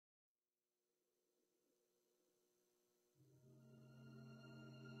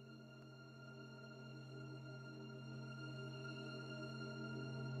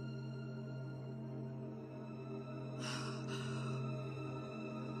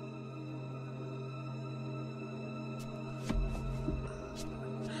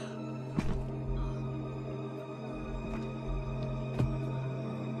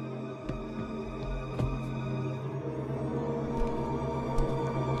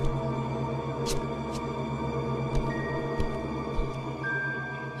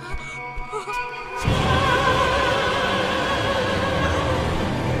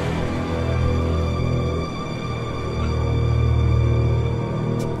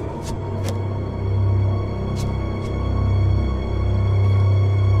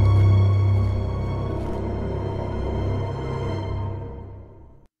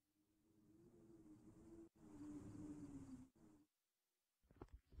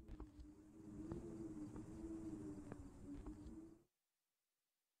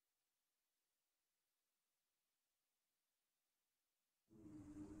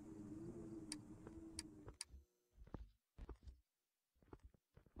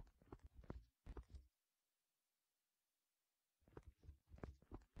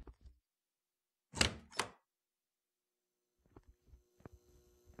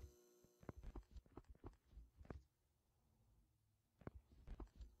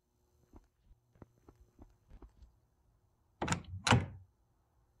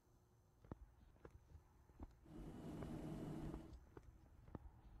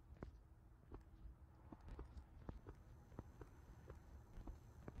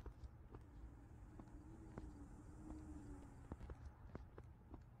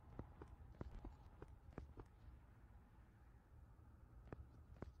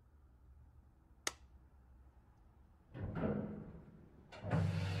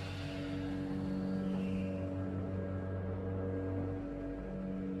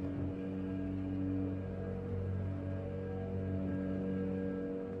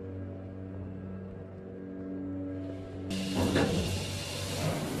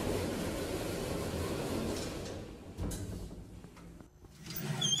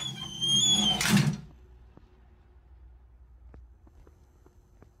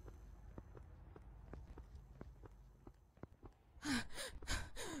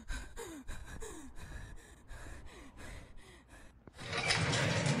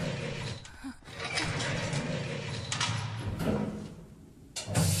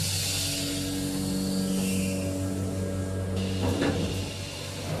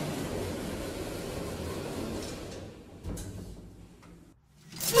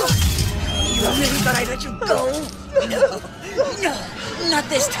let you go. No, no, not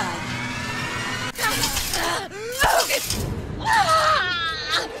this time.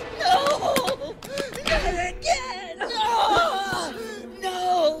 No! Not again! No!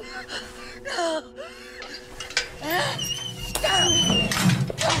 No! No!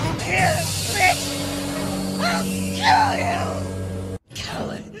 Come here, bitch! I'll kill you!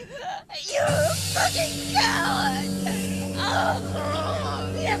 Coward! You fucking coward! Oh,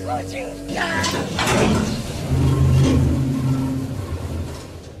 look what you've done!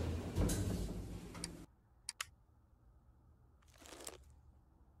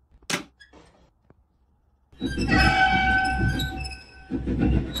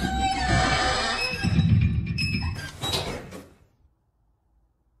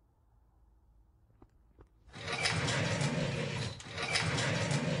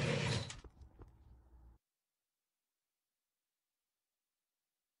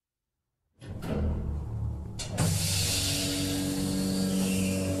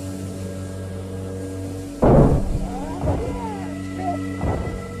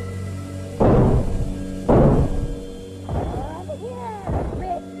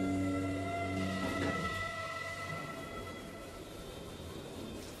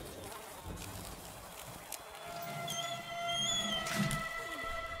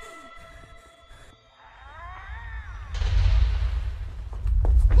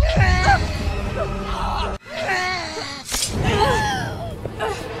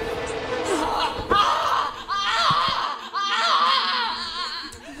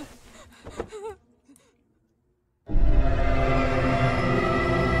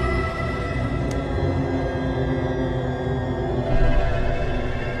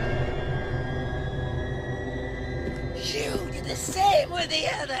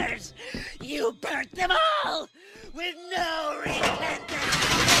 You burnt them all with no repentance.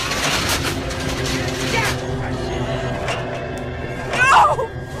 No!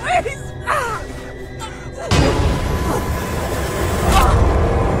 Please!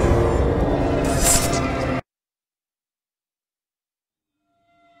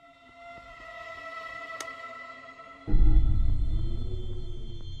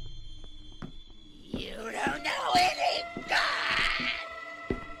 You don't know any God!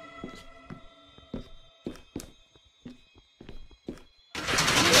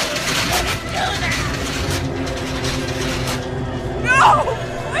 No!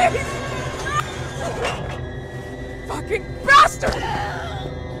 Please! Fucking bastard!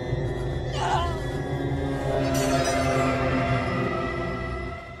 No!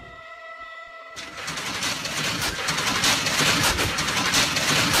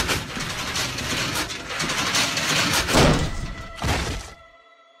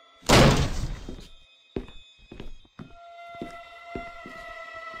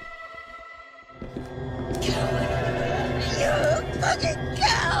 Fucking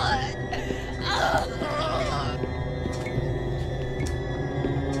coward! Oh.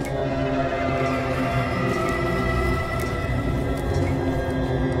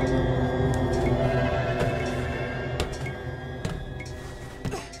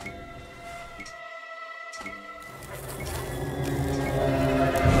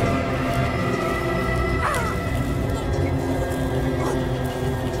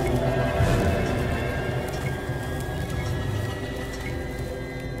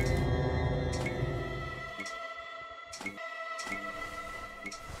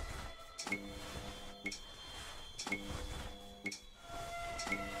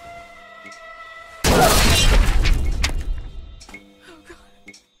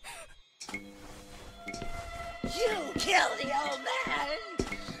 You killed the old man!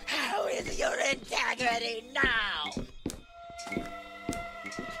 How is your integrity now?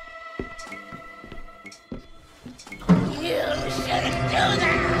 You shouldn't do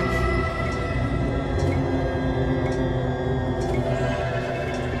that!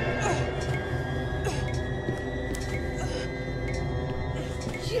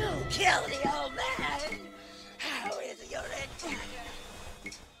 You killed the old man! How is your integrity?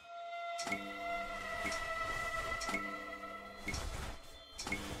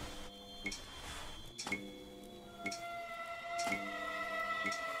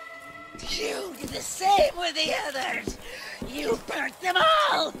 You did the same with the others! You burnt them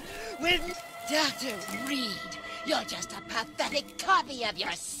all! With Dr. Reed, you're just a pathetic copy of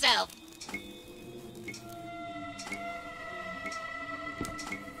yourself!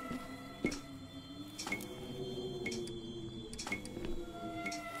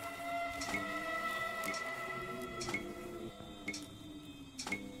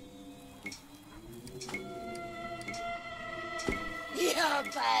 You're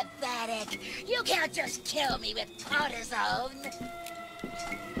pathetic. You can't just kill me with Porcelain.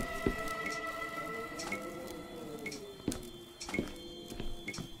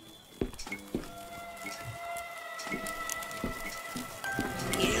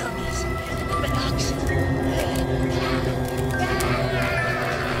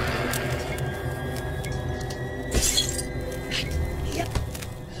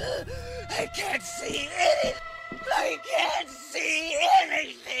 I can't see anything. I can't see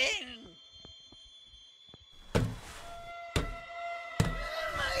anything.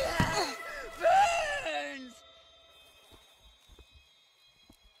 My eye burns.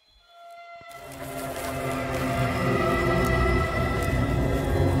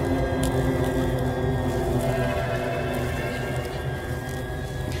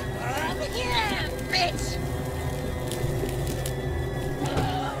 Over here, bitch.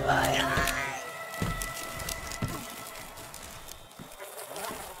 My eye.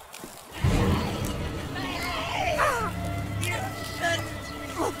 You shouldn't.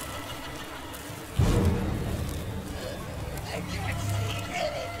 I can't see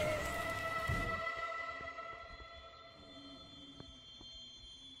anything.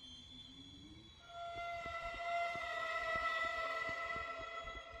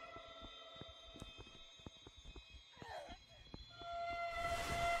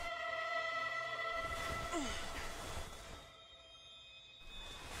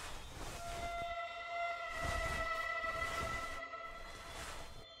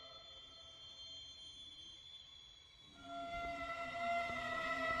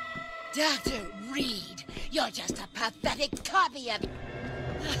 Dr. Reed, you're just a pathetic copy of...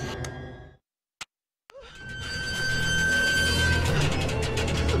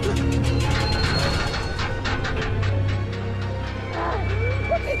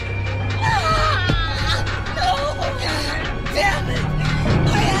 Damn it!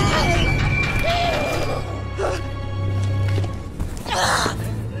 My eyes!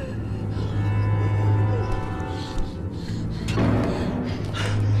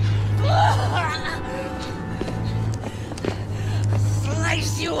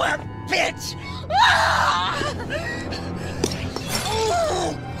 Slice you up, bitch!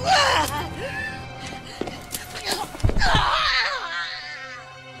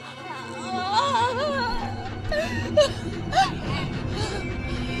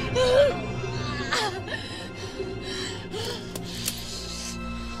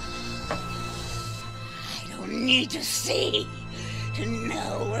 I don't need to see to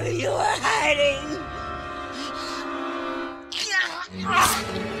know where you are hiding.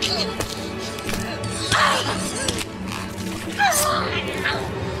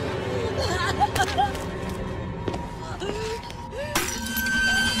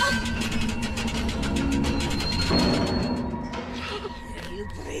 You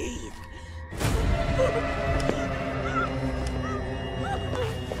breathe.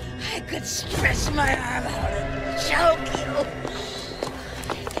 I could stretch my arm out and choke you.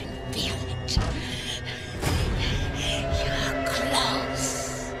 I can feel it. You're close.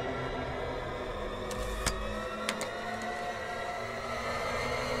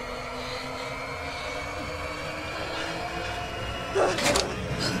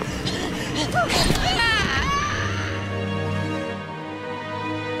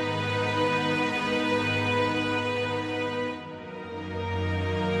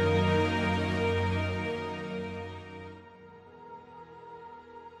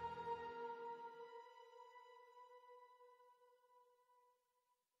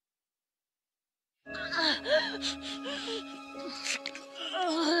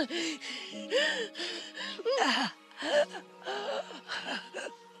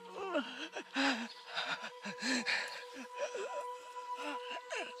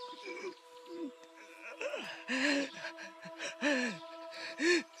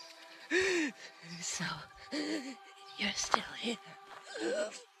 So, you're still here.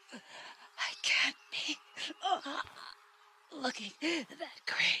 I can't be looking that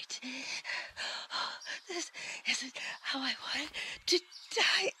great. This isn't how I wanted to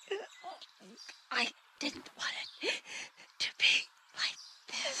die. I didn't want it to be like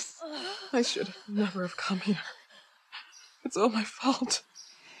this. I should never have come here. It's all my fault.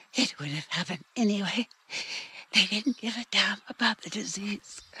 It would have happened anyway. They didn't give a damn about the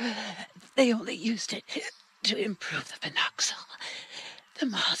disease. They only used it to improve the Fanatical. The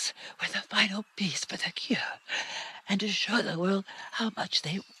moths were the final piece for the cure, and to show the world how much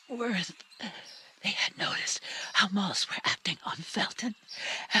they were worth. They had noticed how moths were acting on Felton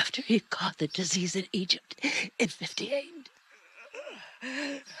after he caught the disease in Egypt in 58.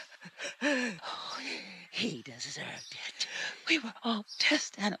 Oh, he deserved it. We were all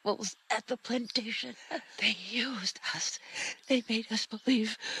test animals at the plantation. They used us. They made us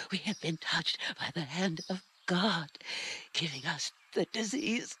believe we had been touched by the hand of God, giving us the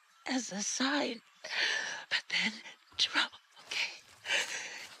disease as a sign. But then trouble came.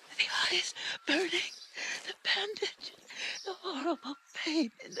 The eyes burning, the bandage, the horrible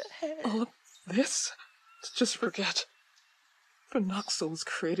pain in the head. All of this? Just forget. Phenoxyl was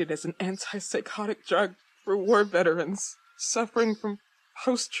created as an antipsychotic drug for war veterans suffering from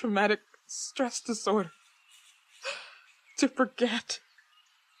post-traumatic stress disorder. To forget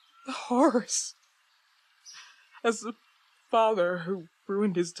the horrors. As a father who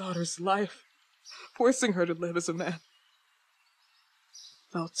ruined his daughter's life, forcing her to live as a man.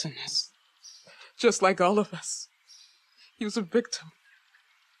 Felton is just like all of us. He was a victim.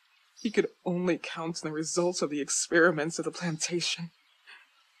 He could only count on the results of the experiments at the plantation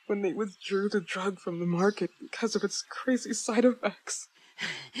when they withdrew the drug from the market because of its crazy side effects.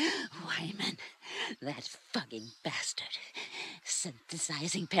 Wyman, that fucking bastard,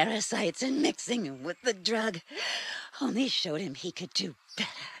 synthesizing parasites and mixing them with the drug, only showed him he could do better.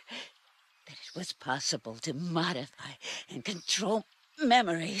 That it was possible to modify and control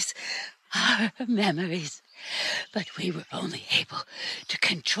memories, our memories. But we were only able to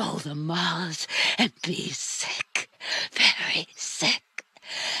control the moths and be sick, very sick.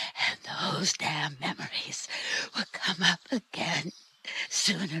 And those damn memories would come up again,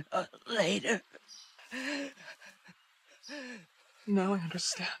 sooner or later. Now I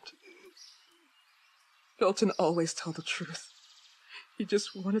understand. Felton always told the truth. He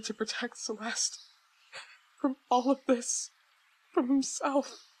just wanted to protect Celeste from all of this, from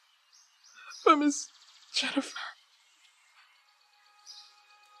himself, from his Jennifer.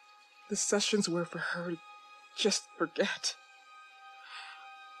 The sessions were for her to just forget.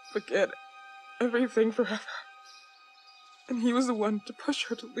 Forget everything forever. And he was the one to push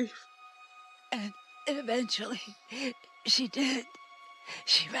her to leave. And eventually, she did.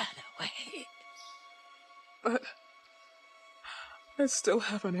 She ran away. But I still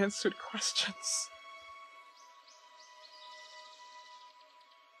have unanswered questions.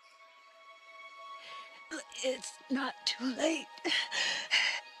 It's not too late.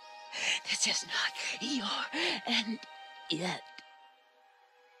 This is not your end yet.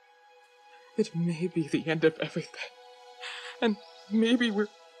 It may be the end of everything. And maybe we're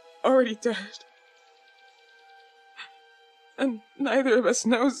already dead. And neither of us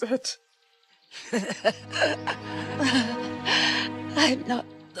knows it. I'm not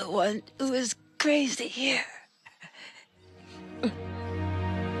the one who is crazy here.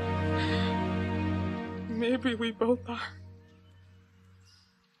 Maybe we both are.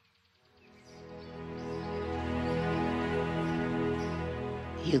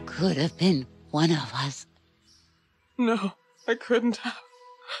 You could have been one of us. No, I couldn't have.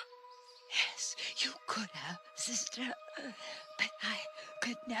 Yes, you could have, sister. But I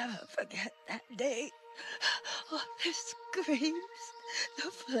could never forget that day. Oh, the screams,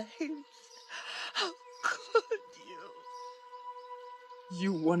 the flames. How could you?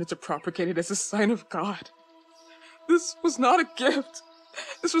 You wanted to propagate it as a sign of God. This was not a gift.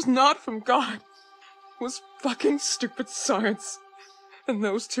 This was not from God. It was fucking stupid science. And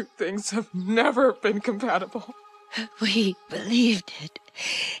those two things have never been compatible. We believed it.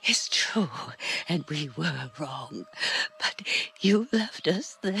 It's true, and we were wrong. But you left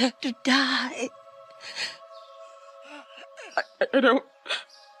us there to die. I don't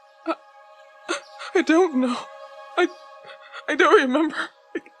know. I don't remember.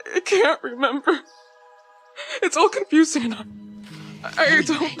 I can't remember. It's all confusing and I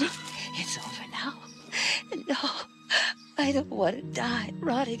don't... It's over now. No, I don't want to die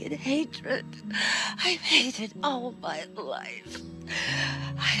rotting in hatred. I've hated all my life.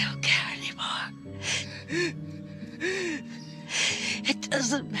 I don't care anymore. It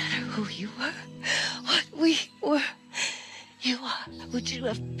doesn't matter who you were, what we were. You are what you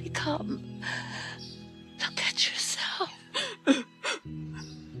have become. Look at yourself.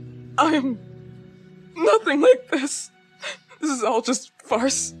 I'm nothing like this. This is all just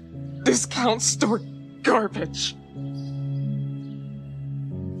farce, discount store garbage.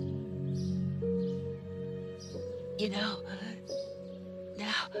 You know,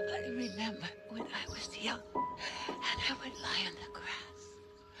 now I remember when I was young and I would lie on the grass.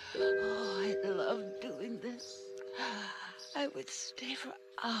 Oh, I loved doing this. I would stay for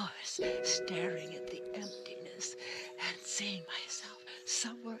hours staring at the emptiness and seeing myself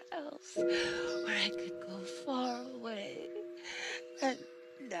somewhere else where I could go far away. And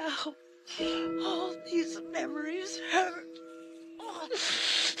now all these memories hurt. Oh,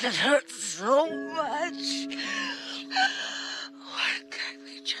 it hurts so much. Why can't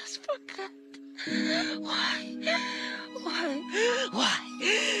we just forget?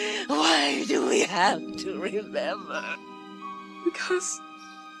 Why do we have to remember? Because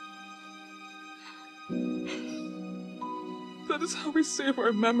that is how we save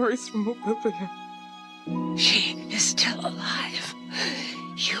our memories from oblivion. She is still alive.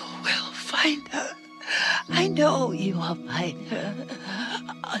 You will find her. I know you will find her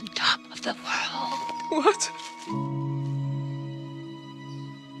on top of the world. What?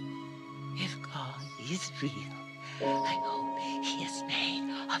 If God is real, I hope he is made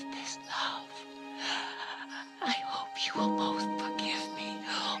of this love. I hope you will both forgive me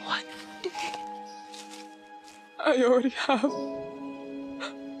one day. I already have.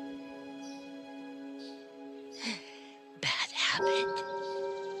 Bad habit.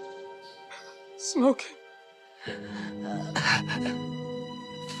 Smoking.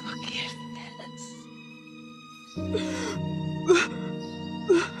 Forgiveness.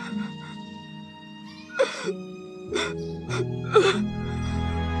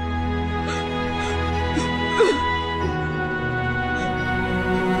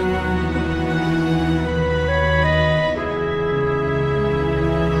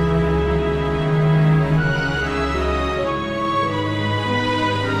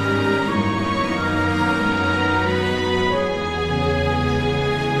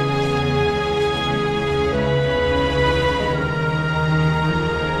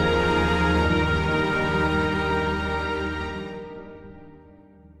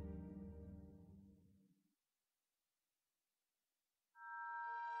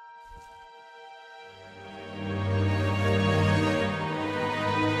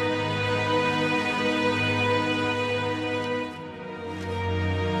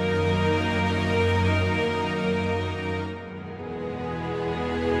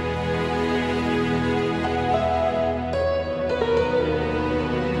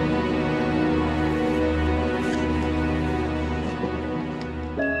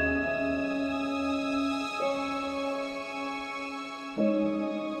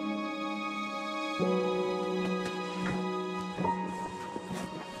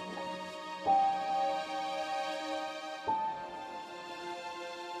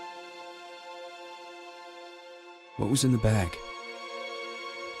 What was in the bag?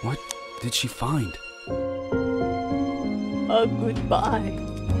 What did she find? A goodbye.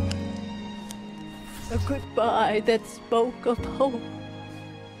 A goodbye that spoke of hope.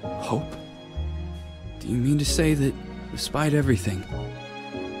 Hope? Do you mean to say that, despite everything,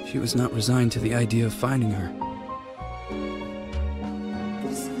 she was not resigned to the idea of finding her?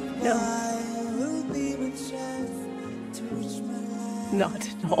 No. Not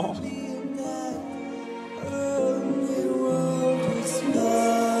at all.